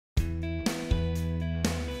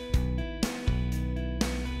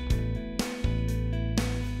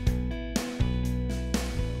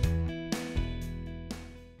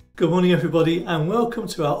Good morning everybody and welcome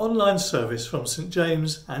to our online service from St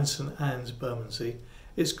James and St Anne's, Bermondsey.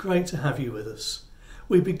 It's great to have you with us.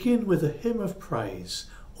 We begin with a hymn of praise,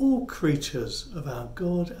 all creatures of our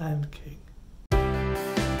God and King.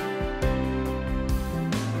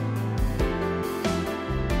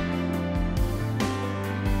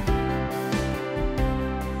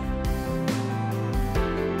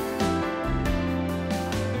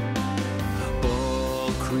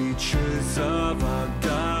 All creatures of our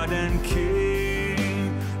God and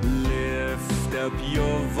King, lift up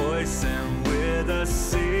your voice and with us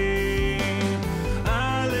sing.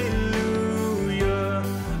 Alleluia,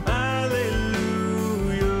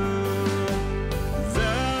 alleluia.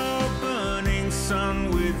 The burning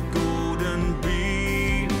sun with golden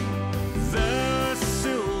beam, the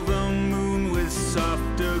silver moon with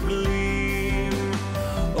softer gleam.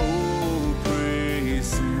 Oh,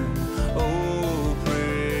 praise Him, oh,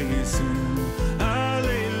 praise Him.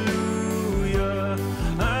 Alleluia,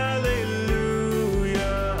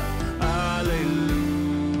 alleluia, alleluia.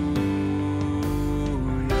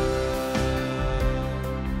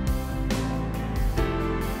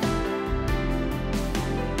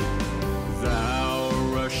 Thou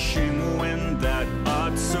rushing wind that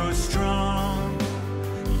art so strong,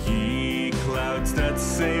 ye clouds that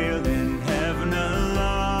sail in heaven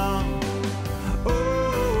along.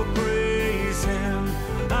 Oh, praise Him,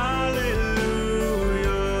 alleluia.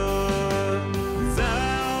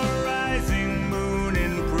 Thou rising moon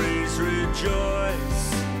in praise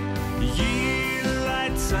rejoice, ye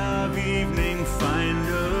lights of evening find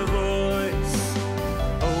a voice.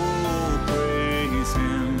 Oh, praise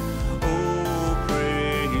Him, oh,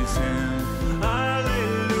 praise Him.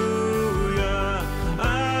 Alleluia,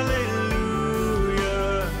 alleluia,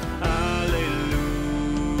 alleluia.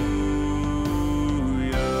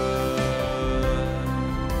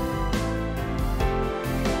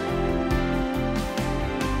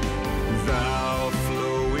 Thou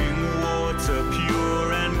flowing water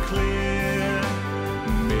pure and clear,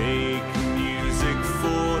 make music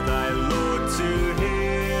for thy Lord to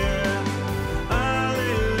hear.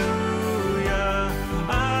 Alleluia,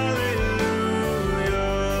 alleluia.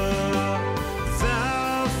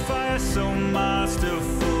 Thou fire so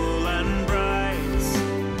masterful and bright,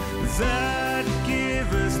 that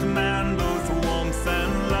givest man both warmth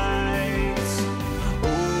and light.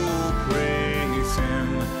 Oh, praise Him,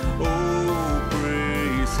 oh,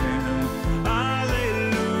 praise Him.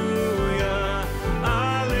 Alleluia,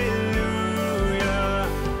 alleluia,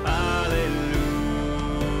 alleluia.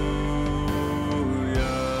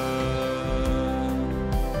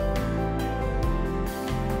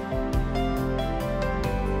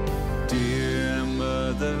 Dear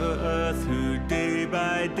Mother Earth, who day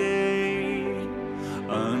by day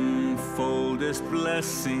unfoldest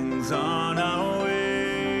blessings on our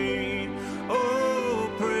way. Oh,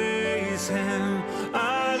 praise Him,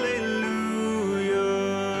 alleluia.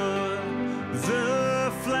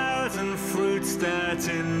 The flowers and fruits that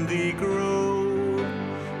in thee grow,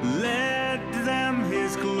 let them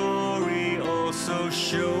His glory also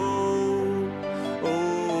show.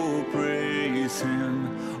 Oh, praise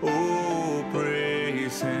Him, oh,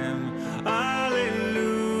 praise Him.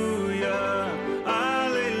 Alleluia,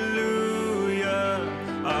 alleluia,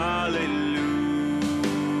 alleluia.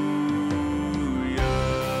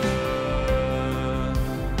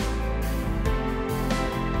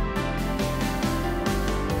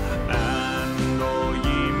 And all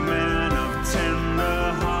ye men of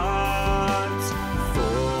tender hearts,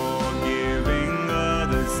 forgiving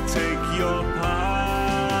others, take your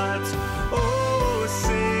part. Oh,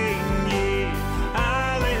 sing ye,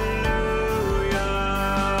 alleluia.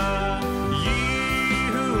 Ye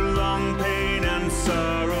who long pain and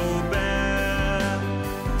sorrow bear,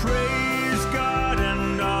 praise God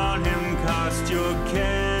and on Him cast your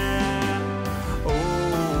care.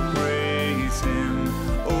 Oh, praise Him,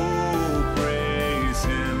 oh, praise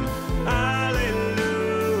Him.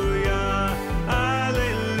 Alleluia,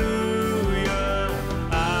 alleluia,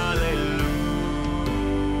 alleluia.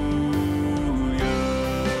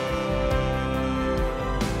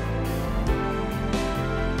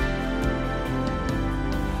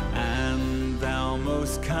 And thou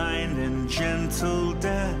most kind and gentle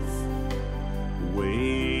death,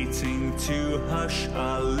 waiting to hush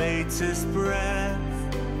our latest breath.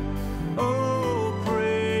 Oh,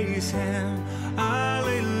 praise Him,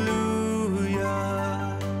 alleluia.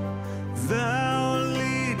 Thou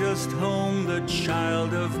leadest home the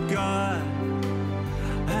child of God,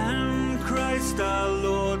 and Christ our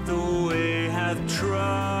Lord the way hath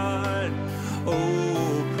trod.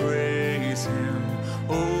 Oh, praise Him,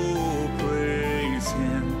 oh, praise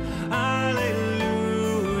Him,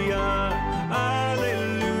 alleluia.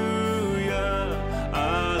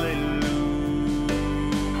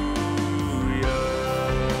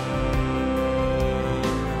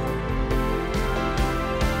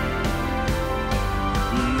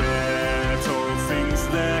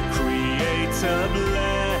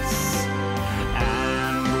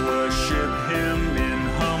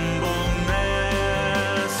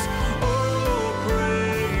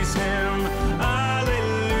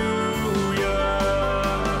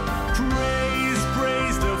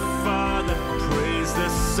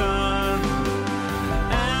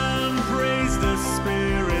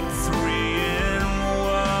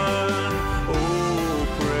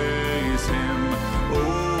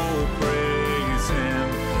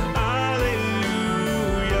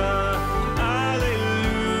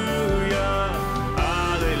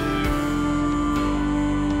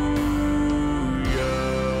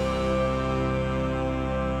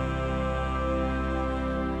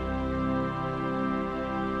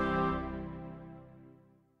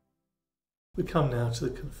 We come now to the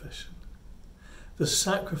confession. The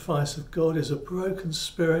sacrifice of God is a broken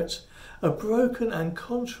spirit, a broken and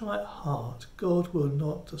contrite heart God will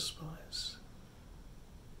not despise.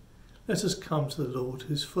 Let us come to the Lord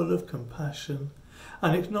who is full of compassion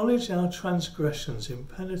and acknowledge our transgressions in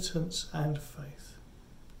penitence and faith.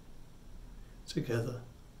 Together.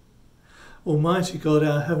 Almighty God,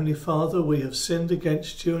 our Heavenly Father, we have sinned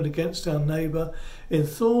against you and against our neighbour in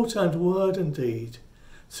thought and word and deed,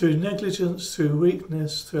 through negligence, through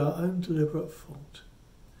weakness, through our own deliberate fault.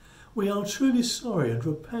 We are truly sorry and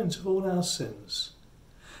repent of all our sins.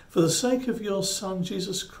 For the sake of your Son,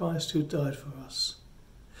 Jesus Christ, who died for us,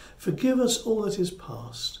 forgive us all that is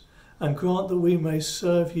past, and grant that we may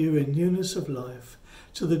serve you in newness of life,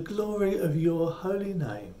 to the glory of your holy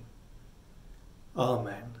name.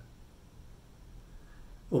 Amen.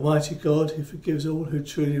 Almighty God, who forgives all who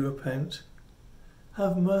truly repent,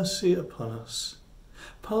 have mercy upon us.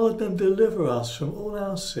 Pardon and deliver us from all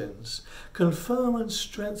our sins. Confirm and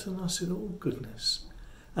strengthen us in all goodness,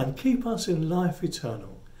 and keep us in life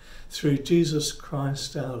eternal, through Jesus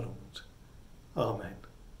Christ our Lord. Amen.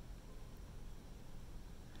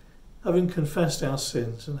 Having confessed our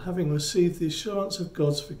sins and having received the assurance of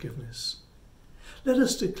God's forgiveness, let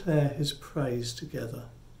us declare his praise together.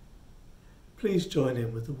 Please join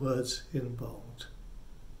in with the words in bold.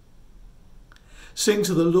 Sing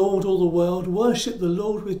to the Lord, all the world. Worship the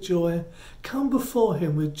Lord with joy. Come before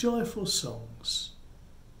him with joyful songs.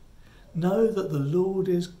 Know that the Lord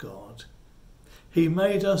is God. He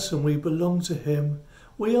made us and we belong to him.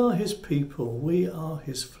 We are his people. We are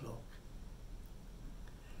his flock.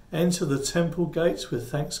 Enter the temple gates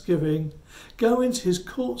with thanksgiving. Go into his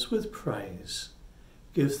courts with praise.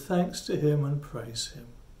 Give thanks to him and praise him.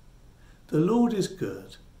 The Lord is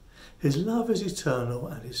good. His love is eternal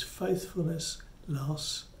and his faithfulness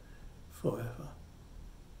lasts forever.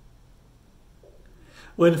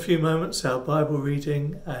 Well, in a few moments, our Bible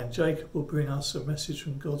reading, and Jacob will bring us a message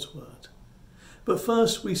from God's word. But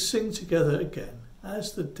first, we sing together again.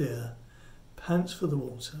 As the deer pants for the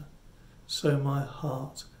water, so my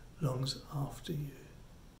heart longs after you.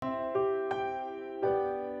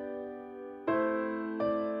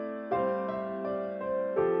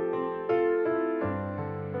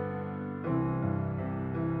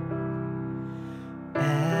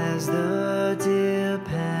 As the deer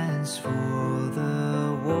pants for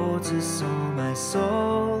the water, so my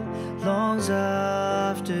soul longs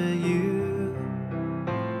after you.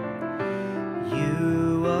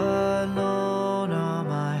 You alone are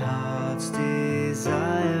my heart's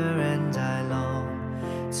desire, and I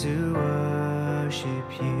long to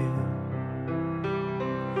worship you.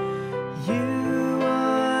 You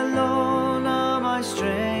alone are my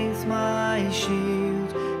strength, my shield.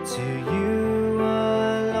 To you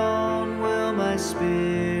alone will my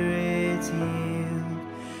spirit yield.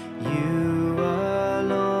 You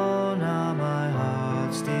alone are my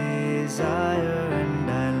heart's desire,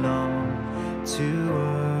 and I long to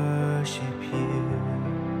worship you.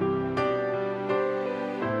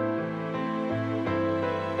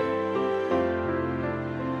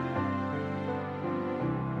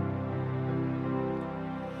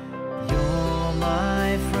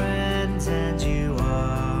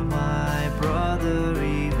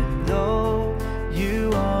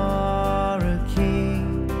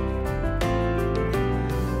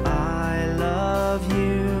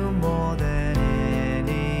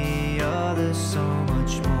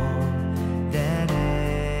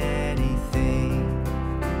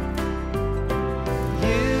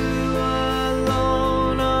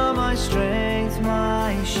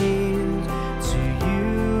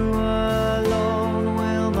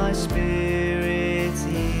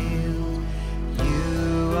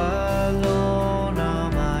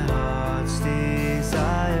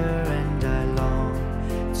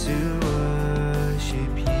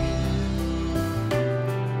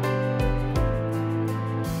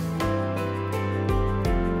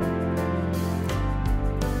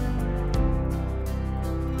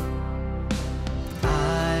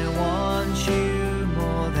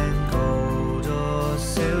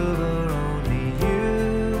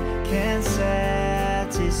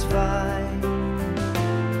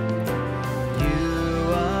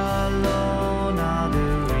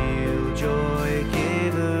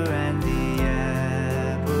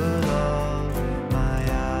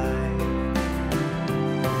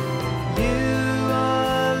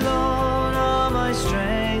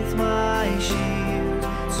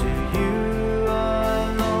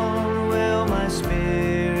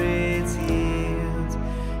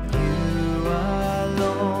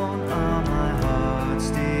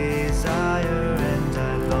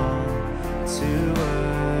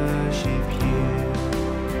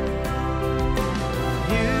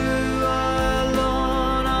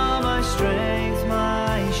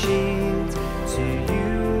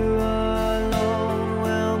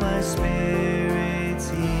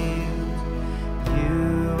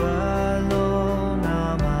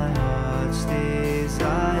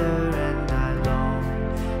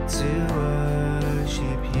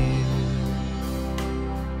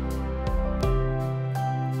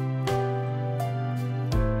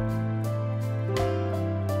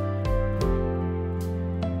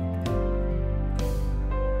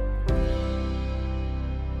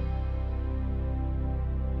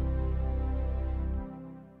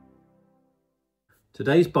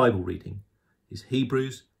 Today's Bible reading is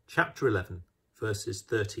Hebrews chapter 11, verses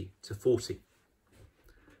 30 to 40.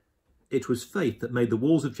 It was faith that made the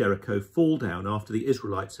walls of Jericho fall down after the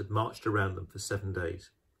Israelites had marched around them for 7 days.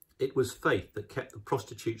 It was faith that kept the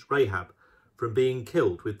prostitute Rahab from being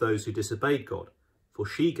killed with those who disobeyed God, for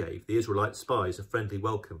she gave the Israelite spies a friendly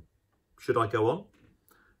welcome. Should I go on?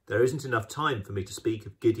 There isn't enough time for me to speak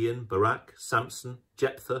of Gideon, Barak, Samson,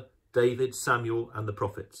 Jephthah, David, Samuel and the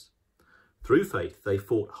prophets. Through faith they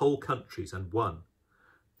fought whole countries and won.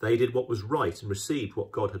 They did what was right and received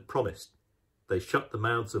what God had promised. They shut the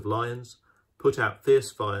mouths of lions, put out fierce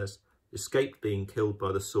fires, escaped being killed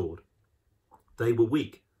by the sword. They were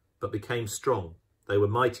weak, but became strong. They were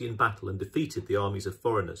mighty in battle and defeated the armies of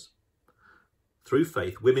foreigners. Through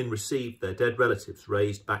faith, women received their dead relatives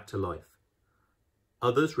raised back to life.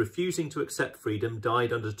 Others, refusing to accept freedom,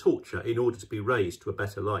 died under torture in order to be raised to a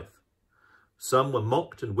better life. Some were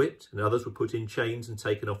mocked and whipped, and others were put in chains and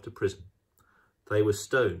taken off to prison. They were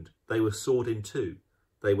stoned, they were sawed in two,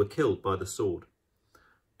 they were killed by the sword.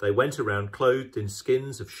 They went around clothed in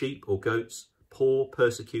skins of sheep or goats, poor,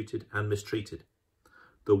 persecuted and mistreated.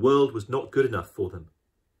 The world was not good enough for them.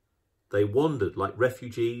 They wandered like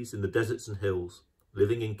refugees in the deserts and hills,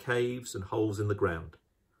 living in caves and holes in the ground.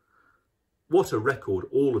 What a record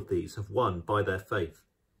all of these have won by their faith.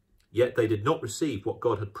 Yet they did not receive what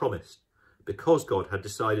God had promised, because God had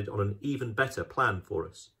decided on an even better plan for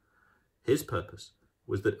us. His purpose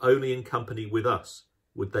was that only in company with us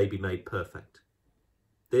would they be made perfect.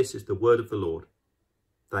 This is the word of the Lord.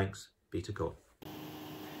 Thanks be to God.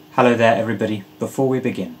 Hello there everybody. Before we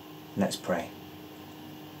begin, let's pray.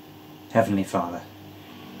 Heavenly Father,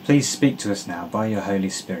 please speak to us now by your Holy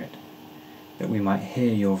Spirit, that we might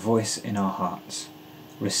hear your voice in our hearts,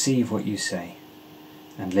 receive what you say,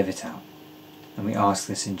 and live it out. And we ask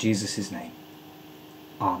this in Jesus' name.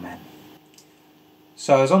 Amen.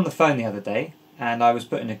 So I was on the phone the other day and I was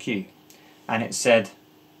put in a queue and it said,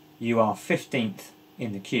 you are 15th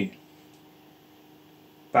in the queue.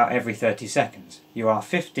 About every 30 seconds. You are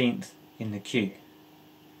 15th in the queue.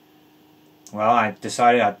 Well, I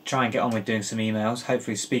decided I'd try and get on with doing some emails.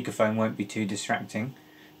 Hopefully speakerphone won't be too distracting.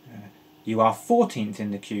 You are 14th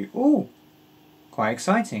in the queue. Ooh, quite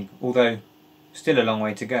exciting, although still a long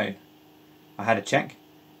way to go. I had a check.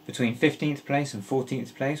 Between 15th place and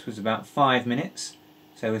 14th place was about 5 minutes.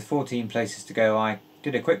 So with 14 places to go, I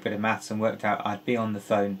did a quick bit of maths and worked out I'd be on the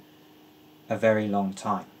phone a very long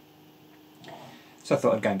time. So I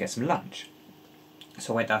thought I'd go and get some lunch.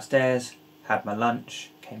 So I went downstairs, had my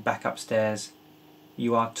lunch, came back upstairs.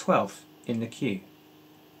 You are 12th in the queue.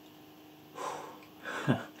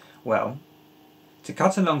 Well, to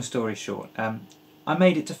cut a long story short, I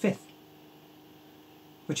made it to 5th,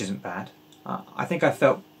 which isn't bad. I think I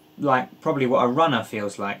felt like probably what a runner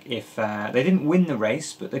feels like if they didn't win the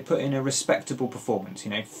race, but they put in a respectable performance. You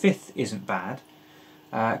know, 5th isn't bad,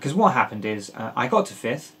 because what happened is I got to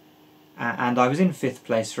 5th, and I was in 5th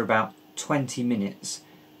place for about 20 minutes,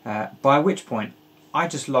 by which point I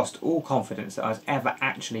just lost all confidence that I was ever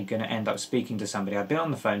actually going to end up speaking to somebody. I'd been on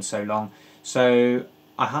the phone so long, so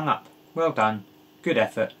I hung up. Well done, good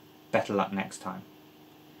effort, better luck next time.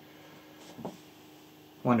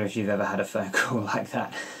 Wonder if you've ever had a phone call like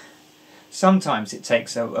that. Sometimes it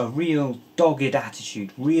takes a real dogged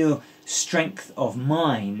attitude, real strength of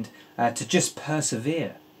mind to just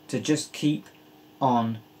persevere, to just keep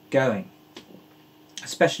on going.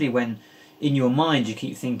 Especially when in your mind you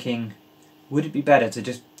keep thinking, would it be better to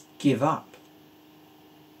just give up?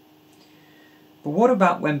 But what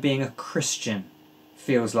about when being a Christian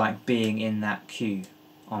feels like being in that queue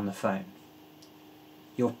on the phone?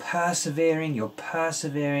 You're persevering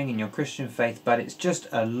in your Christian faith, but it's just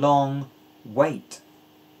a long wait.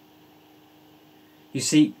 You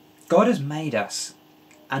see, God has made us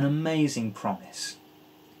an amazing promise.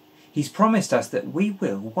 He's promised us that we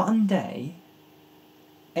will one day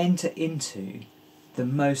enter into the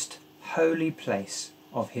most holy place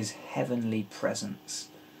of his heavenly presence.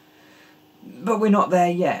 But we're not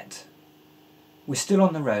there yet. We're still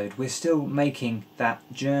on the road. We're still making that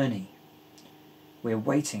journey. We're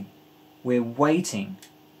waiting. We're waiting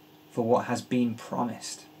for what has been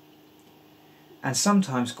promised. And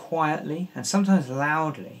sometimes quietly and sometimes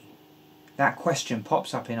loudly, that question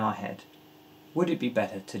pops up in our head. Would it be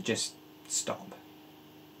better to just stop?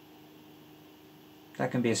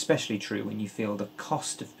 That can be especially true when you feel the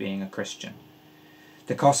cost of being a Christian.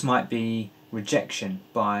 The cost might be rejection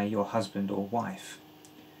by your husband or wife,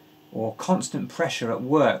 or constant pressure at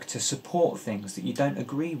work to support things that you don't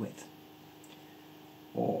agree with,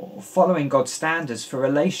 or following God's standards for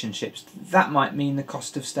relationships. That might mean the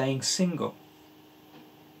cost of staying single.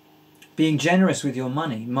 Being generous with your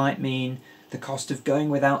money might mean the cost of going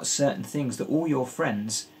without certain things that all your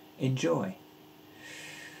friends enjoy.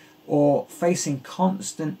 Or facing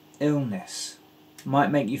constant illness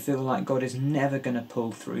might make you feel like God is never going to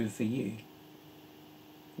pull through for you.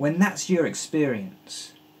 When that's your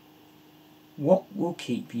experience, what will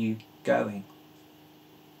keep you going?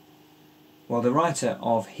 Well, the writer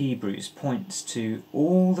of Hebrews points to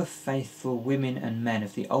all the faithful women and men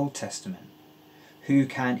of the Old Testament who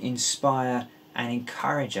can inspire and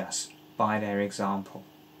encourage us by their example.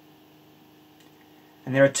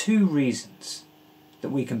 And there are two reasons that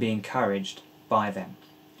we can be encouraged by them.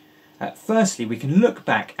 Firstly, we can look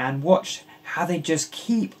back and watch how they just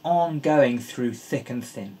keep on going through thick and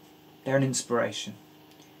thin. They're an inspiration.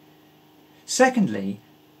 Secondly,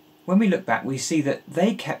 when we look back, we see that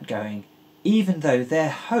they kept going even though their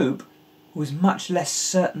hope was much less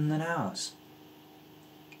certain than ours.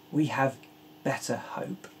 We have better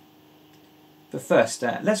hope. But first,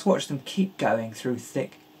 let's watch them keep going through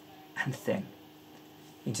thick and thin.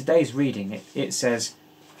 In today's reading, it says,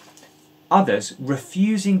 "Others,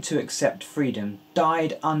 refusing to accept freedom,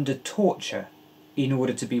 died under torture in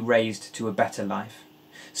order to be raised to a better life.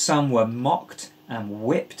 Some were mocked and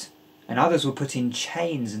whipped, and others were put in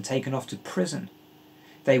chains and taken off to prison.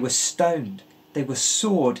 They were stoned, they were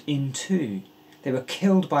sawed in two, they were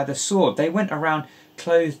killed by the sword. They went around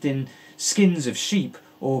clothed in skins of sheep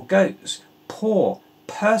or goats, poor,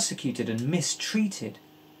 persecuted and mistreated.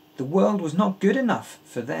 The world was not good enough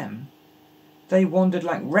for them. They wandered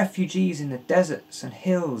like refugees in the deserts and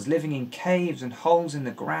hills, living in caves and holes in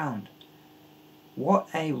the ground. What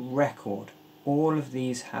a record all of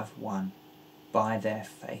these have won by their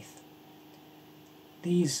faith."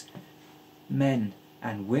 These men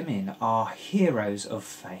and women are heroes of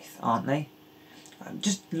faith, aren't they?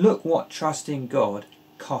 Just look what trusting God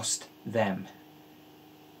cost them.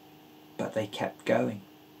 But they kept going.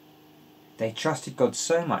 They trusted God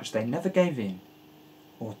so much they never gave in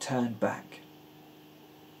or turned back.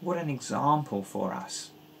 What an example for us.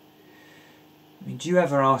 I mean, do you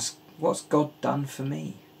ever ask, what's God done for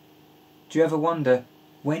me? Do you ever wonder,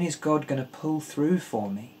 when is God going to pull through for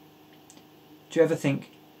me? Do you ever think,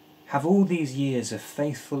 have all these years of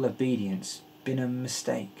faithful obedience been a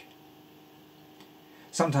mistake?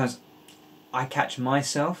 Sometimes I catch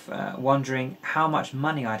myself wondering how much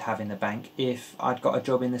money I'd have in the bank if I'd got a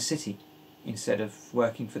job in the city instead of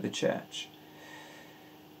working for the church.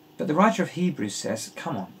 But the writer of Hebrews says,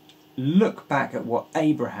 come on, look back at what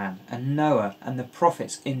Abraham and Noah and the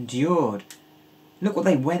prophets endured. Look what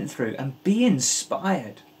they went through and be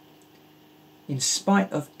inspired. In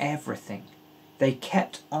spite of everything, they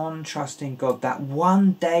kept on trusting God that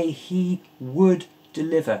one day He would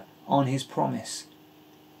deliver on His promise.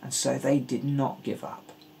 And so they did not give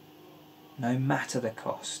up, no matter the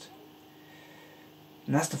cost.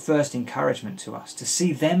 And that's the first encouragement to us, to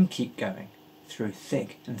see them keep going through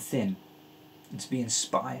thick and thin, and to be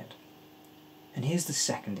inspired. And here's the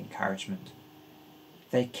second encouragement.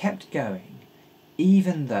 They kept going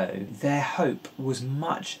even though their hope was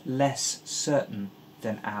much less certain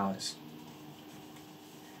than ours.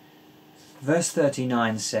 Verse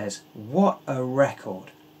 39 says, "What a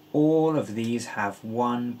record all of these have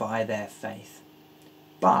won by their faith."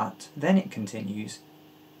 But then it continues,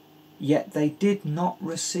 "Yet they did not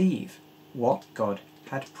receive what God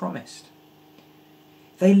had promised."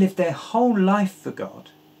 They lived their whole life for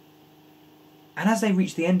God. And as they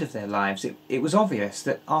reached the end of their lives, it was obvious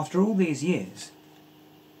that after all these years,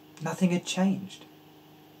 nothing had changed.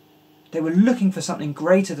 They were looking for something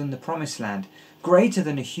greater than the promised land, greater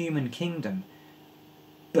than a human kingdom.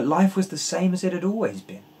 But life was the same as it had always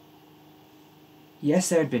been. Yes,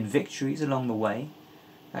 there had been victories along the way.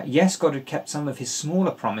 Yes, God had kept some of His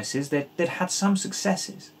smaller promises. They'd had some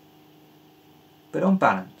successes. But on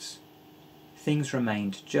balance, things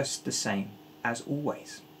remained just the same as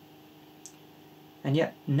always. And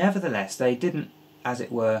yet, nevertheless, they didn't, as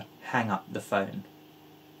it were, hang up the phone.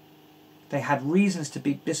 They had reasons to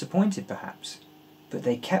be disappointed, perhaps, but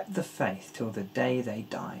they kept the faith till the day they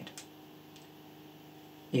died.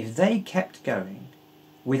 If they kept going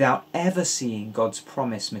without ever seeing God's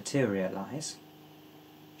promise materialise,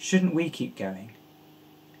 shouldn't we keep going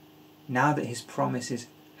now that His promises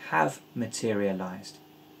have materialised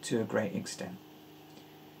to a great extent?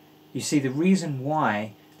 You see, the reason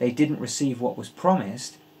why they didn't receive what was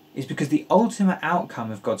promised is because the ultimate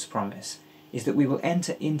outcome of God's promise is that we will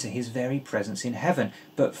enter into His very presence in heaven.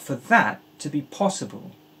 But for that to be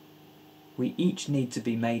possible, we each need to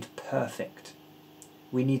be made perfect.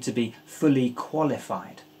 We need to be fully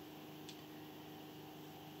qualified.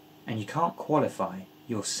 And you can't qualify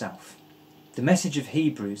yourself. The message of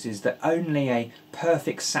Hebrews is that only a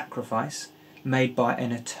perfect sacrifice made by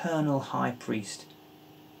an eternal high priest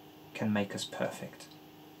can make us perfect.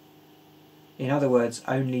 In other words,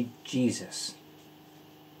 only Jesus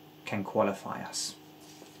can qualify us.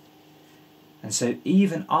 And so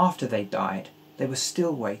even after they died, they were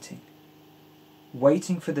still waiting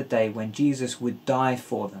for the day when Jesus would die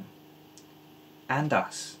for them and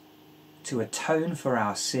us, to atone for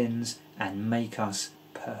our sins and make us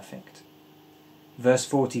perfect. Verse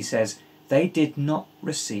 40 says, they did not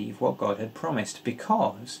receive what God had promised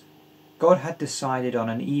because God had decided on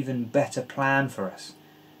an even better plan for us.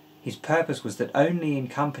 His purpose was that only in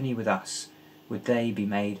company with us would they be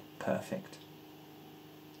made perfect.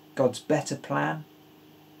 God's better plan,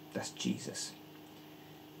 that's Jesus.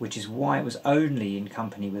 Which is why it was only in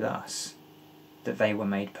company with us that they were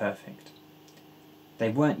made perfect. They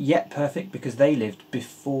weren't yet perfect because they lived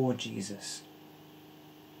before Jesus.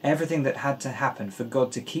 Everything that had to happen for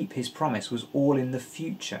God to keep his promise was all in the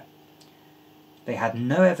future. They had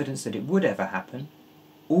no evidence that it would ever happen.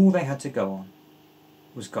 All they had to go on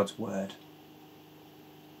was God's word.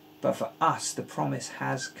 But for us, the promise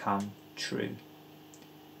has come true.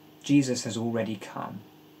 Jesus has already come.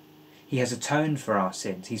 He has atoned for our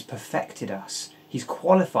sins. He's perfected us. He's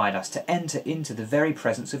qualified us to enter into the very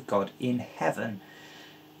presence of God in heaven.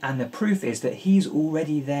 And the proof is that he's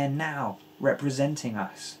already there now, representing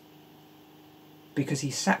us. Because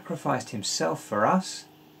he sacrificed himself for us,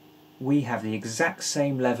 we have the exact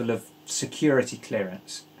same level of security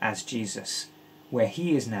clearance as Jesus. Where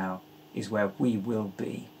he is now is where we will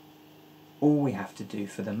be. All we have to do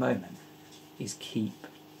for the moment is keep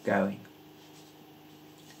going.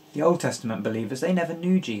 The Old Testament believers, they never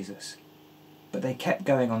knew Jesus, but they kept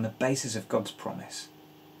going on the basis of God's promise.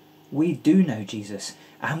 We do know Jesus,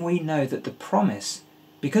 and we know that the promise,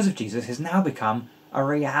 because of Jesus, has now become a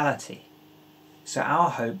reality. So our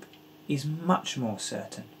hope is much more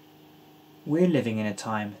certain. We're living in a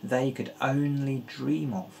time they could only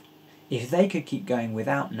dream of. If they could keep going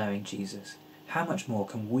without knowing Jesus, how much more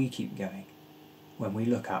can we keep going when we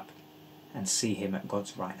look up and see him at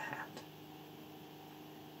God's right hand?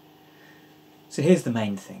 So here's the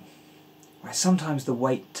main thing. Right, sometimes the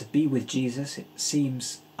wait to be with Jesus, it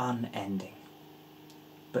seems unending.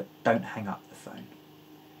 But don't hang up the phone.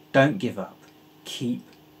 Don't give up. Keep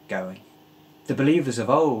going. The believers of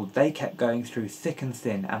old, they kept going through thick and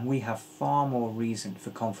thin, and we have far more reason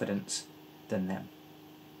for confidence than them.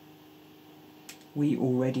 We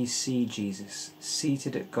already see Jesus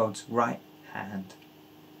seated at God's right hand.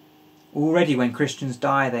 Already when Christians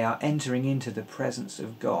die, they are entering into the presence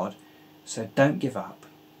of God. So don't give up.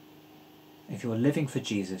 If you're living for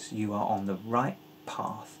Jesus, you are on the right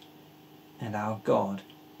path, and our God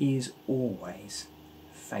is always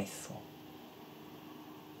faithful.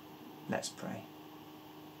 Let's pray.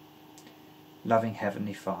 Loving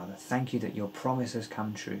Heavenly Father, thank you that your promise has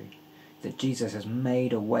come true, that Jesus has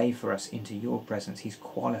made a way for us into your presence. He's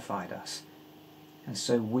qualified us. And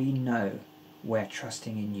so we know where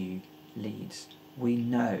trusting in you leads. We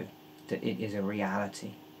know that it is a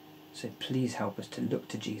reality. So please help us to look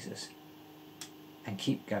to Jesus and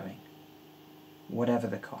keep going, whatever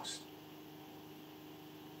the cost.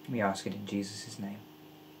 We ask it in Jesus' name.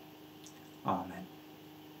 Amen.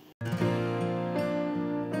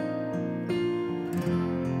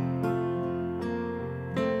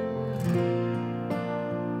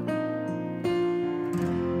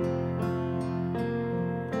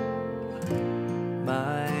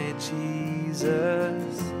 My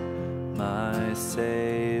Jesus, my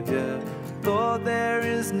Savior, Lord, there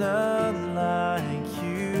is none like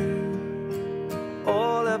you.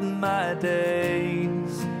 All of my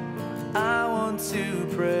days I want to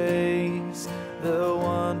praise the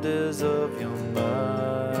wonders of your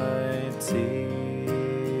mighty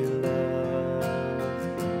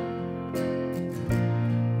love.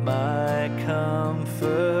 My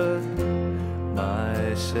comfort,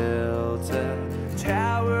 my shelter,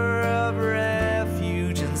 tower of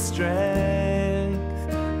refuge and strength.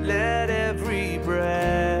 Let every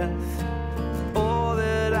breath, all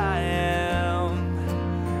that I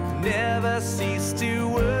am, never cease to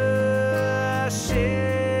worship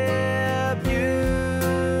you.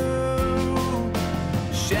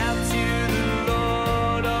 Shout to the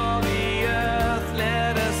Lord, all the earth,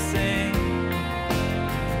 let us sing.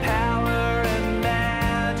 Power and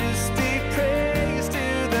majesty, praise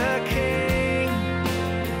to the King.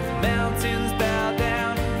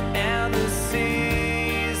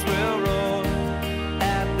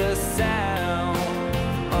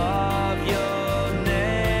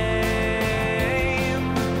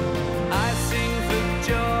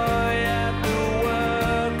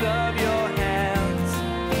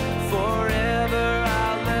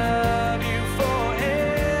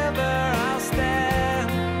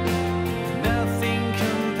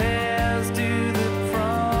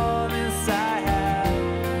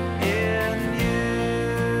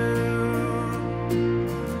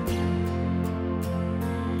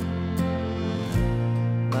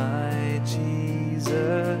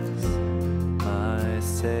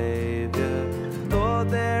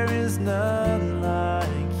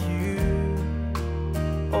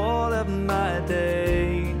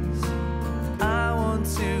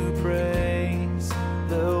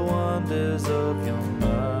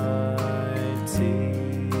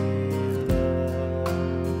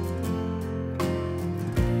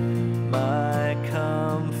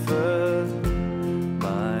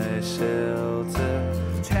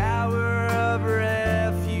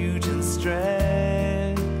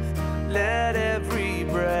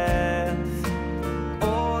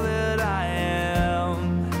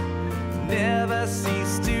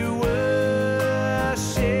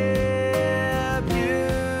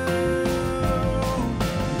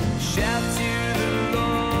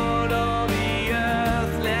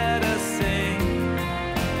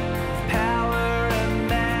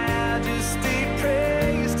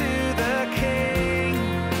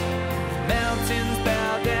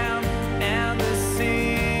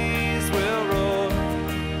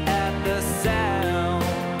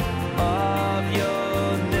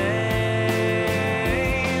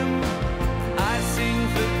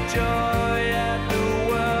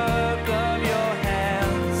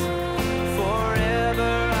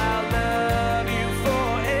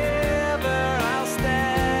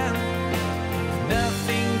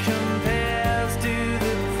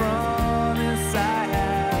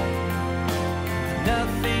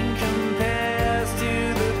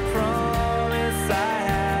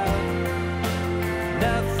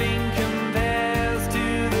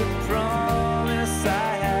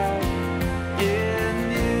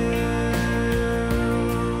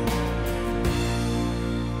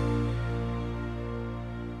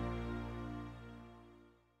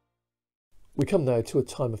 come now to a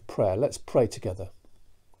time of prayer. Let's pray together.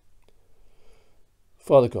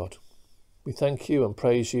 Father God, we thank you and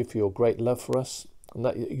praise you for your great love for us and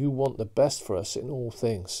that you want the best for us in all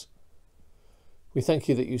things. We thank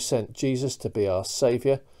you that you sent Jesus to be our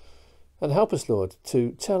Saviour, and help us, Lord,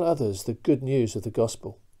 to tell others the good news of the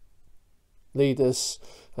gospel. Lead us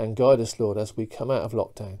and guide us, Lord, as we come out of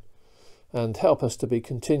lockdown, and help us to be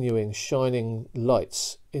continuing shining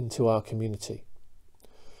lights into our community.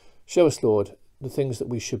 Show us, Lord, the things that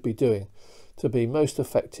we should be doing to be most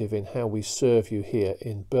effective in how we serve you here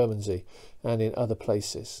in Bermondsey and in other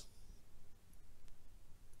places.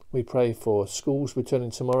 We pray for schools returning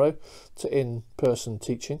tomorrow to in-person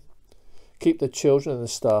teaching. Keep the children and the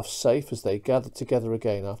staff safe as they gather together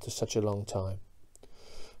again after such a long time.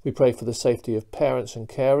 We pray for the safety of parents and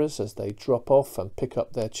carers as they drop off and pick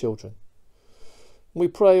up their children. We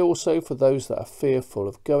pray also for those that are fearful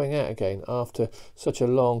of going out again after such a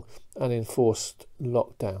long and enforced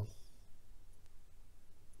lockdown.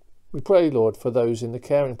 We pray, Lord, for those in the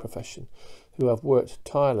caring profession who have worked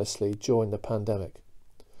tirelessly during the pandemic.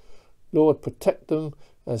 Lord, protect them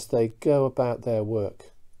as they go about their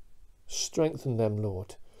work. Strengthen them,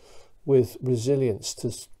 Lord, with resilience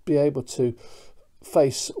to be able to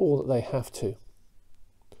face all that they have to.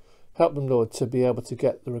 Help them, Lord, to be able to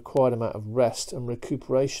get the required amount of rest and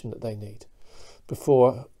recuperation that they need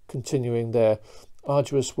before continuing their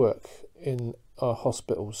arduous work in our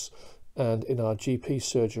hospitals and in our GP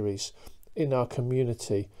surgeries, in our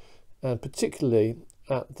community, and particularly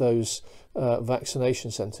at those vaccination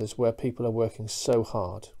centres where people are working so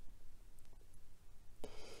hard.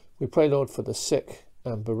 We pray, Lord, for the sick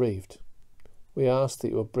and bereaved. We ask that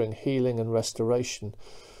you will bring healing and restoration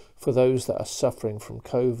for those that are suffering from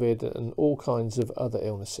COVID and all kinds of other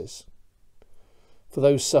illnesses. For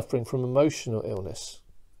those suffering from emotional illness,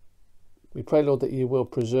 we pray, Lord, that you will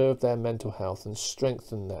preserve their mental health and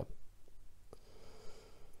strengthen them.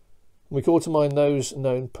 We call to mind those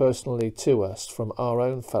known personally to us from our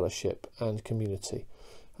own fellowship and community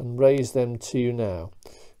and raise them to you now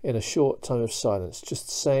in a short time of silence,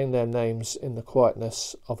 just saying their names in the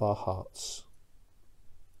quietness of our hearts.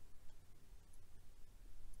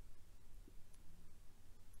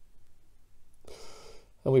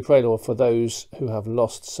 And we pray, Lord, for those who have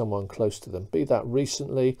lost someone close to them, be that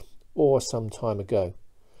recently or some time ago.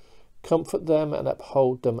 Comfort them and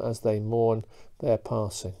uphold them as they mourn their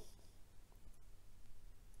passing.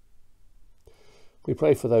 We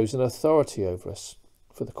pray for those in authority over us,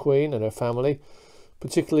 for the Queen and her family,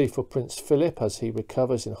 particularly for Prince Philip as he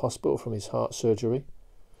recovers in hospital from his heart surgery.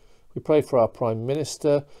 We pray for our Prime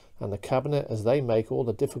Minister and the Cabinet as they make all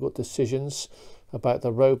the difficult decisions about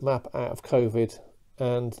the roadmap out of COVID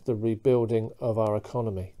and the rebuilding of our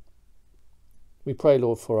economy. We pray,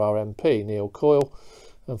 Lord, for our MP, Neil Coyle,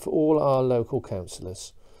 and for all our local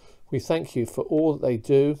councillors. We thank you for all that they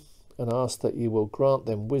do and ask that you will grant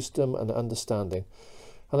them wisdom and understanding,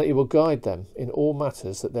 and that you will guide them in all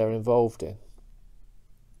matters that they're involved in.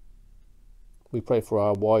 We pray for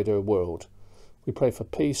our wider world. We pray for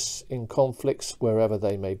peace in conflicts wherever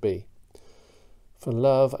they may be, for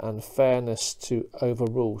love and fairness to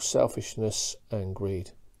overrule selfishness and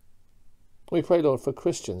greed. We pray, Lord, for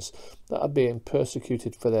Christians that are being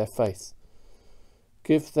persecuted for their faith.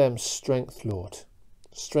 Give them strength, Lord,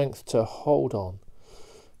 strength to hold on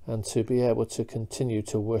and to be able to continue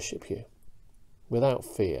to worship you without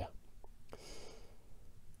fear.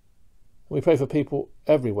 We pray for people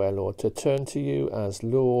everywhere, Lord, to turn to you as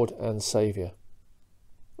Lord and Saviour.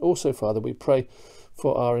 Also, Father, we pray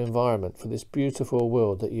for our environment, for this beautiful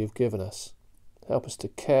world that you've given us. Help us to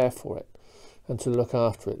care for it and to look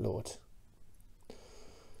after it, Lord.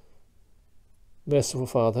 Merciful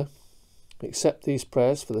Father, accept these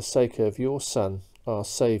prayers for the sake of your Son, our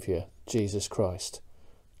Saviour, Jesus Christ.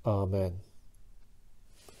 Amen.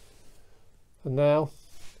 And now,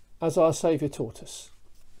 as our Saviour taught us,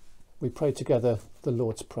 we pray together the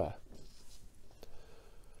Lord's Prayer.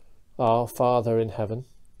 Our Father in heaven,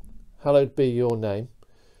 hallowed be your name.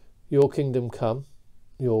 Your kingdom come,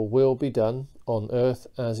 your will be done on earth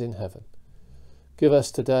as in heaven. Give us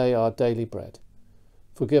today our daily bread.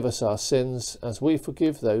 Forgive us our sins as we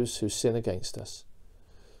forgive those who sin against us.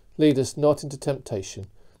 Lead us not into temptation,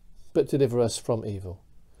 but deliver us from evil.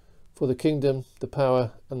 For the kingdom, the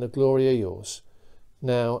power and the glory are yours,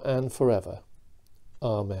 now and forever.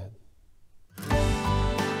 Amen.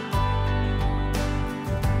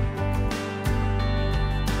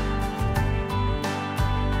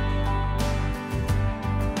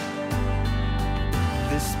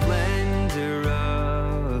 The splendor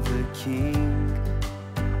of the King,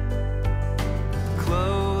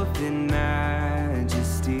 clothed in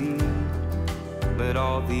majesty,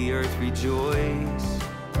 all the earth rejoice,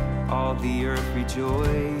 all the earth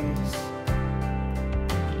rejoice.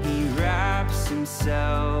 He wraps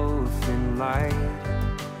himself in light,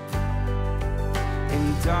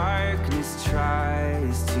 and darkness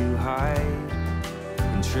tries to hide,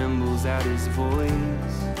 and trembles at his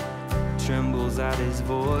voice, trembles at his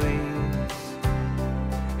voice.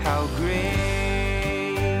 How great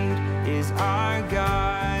is our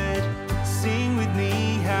God? Sing with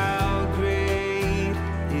me, how great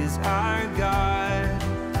is our God,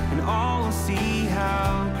 and all will see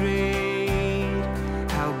how great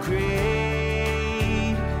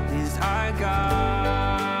is our God.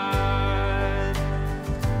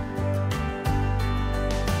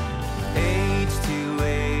 Age to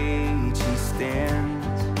age he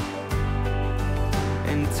stands,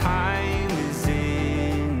 and time is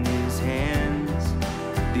in his hands,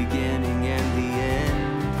 beginning and the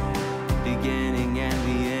end, beginning and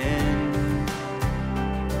the end.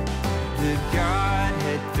 The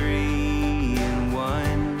Godhead three in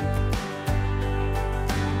one,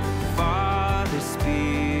 Father,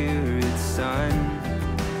 Spirit, Son,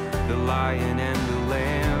 the Lion and the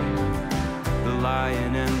Lamb, the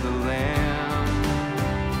Lion and the Lamb.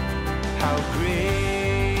 How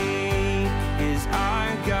great is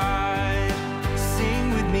our God?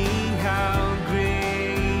 Sing with me, how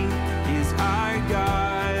great is our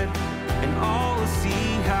God, and all will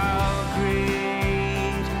see how great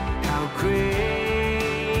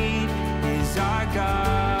is our God.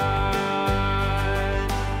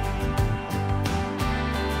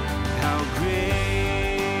 How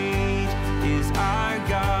great is our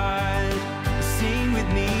God? Sing with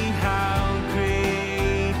me, how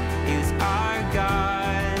great is our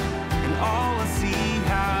God, and all will see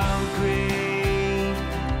how great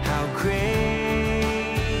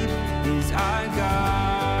is our God.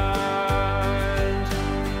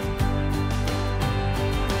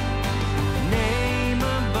 Name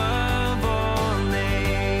above all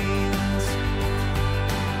names,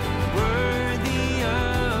 worthy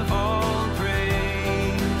of all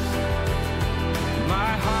praise.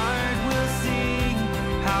 My heart will sing,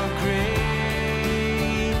 how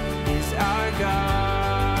great is our God.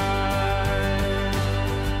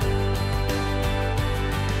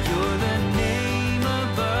 You're the name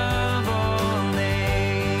above all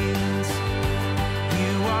names.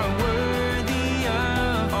 You are worthy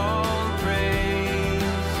of all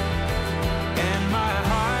praise. And my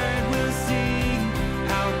heart will sing,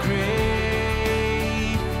 how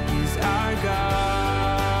great is our God.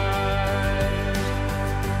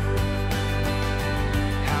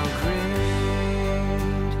 How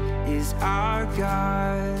great is our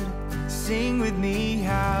God? Sing with me,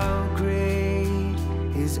 how great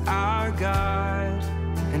is our God,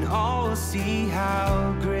 and all will see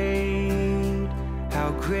how great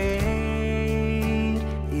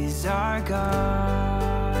is our God.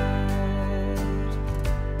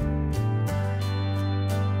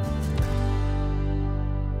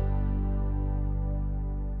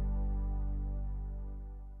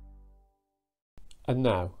 And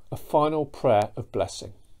now, a final prayer of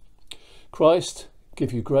blessing. Christ,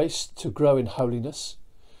 give you grace to grow in holiness,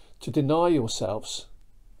 to deny yourselves,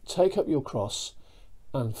 take up your cross,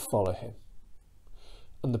 and follow him.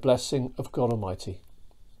 And the blessing of God Almighty,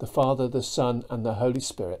 the Father, the Son, and the Holy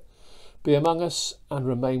Spirit, be among us and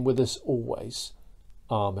remain with us always.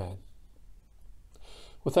 Amen.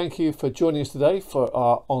 Well, thank you for joining us today for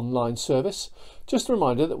our online service. Just a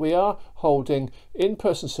reminder that we are holding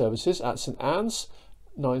in-person services at St Anne's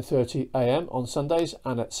 9:30 a.m. on Sundays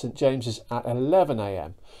and at St James's at 11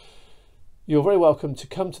 a.m. You're very welcome to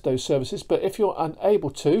come to those services, but if you're unable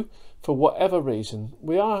to, for whatever reason,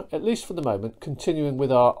 we are, at least for the moment, continuing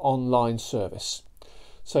with our online service.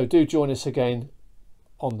 So do join us again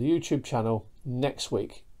on the YouTube channel next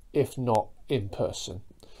week, if not in person.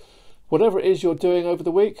 Whatever it is you're doing over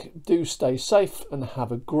the week, do stay safe and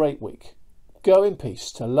have a great week. Go in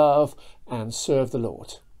peace to love and serve the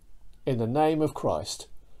Lord. In the name of Christ.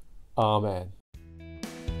 Amen.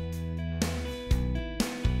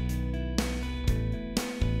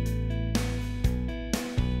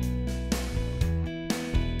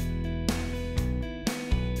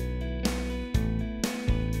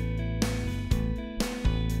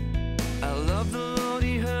 I love the Lord,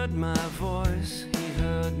 he heard my voice, he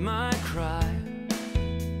heard my cry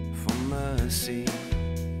for mercy.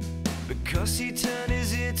 Because he turned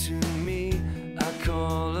his ear to me, I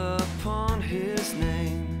call upon his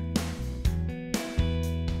name.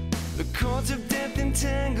 The cords of death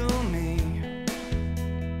entangle me,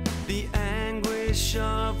 the anguish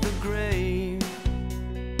of the grave.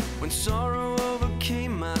 When sorrow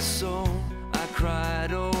overcame my soul, I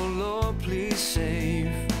cried, oh Lord, please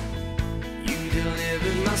save.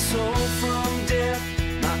 delivered my soul from death,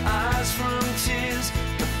 my eyes from tears,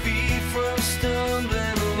 my feet from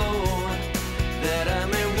stumbling, Lord, that I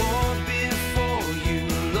may walk before you,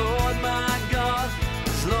 Lord my God,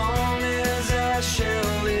 as long as I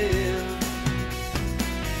shall live.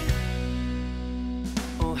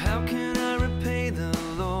 Oh, how can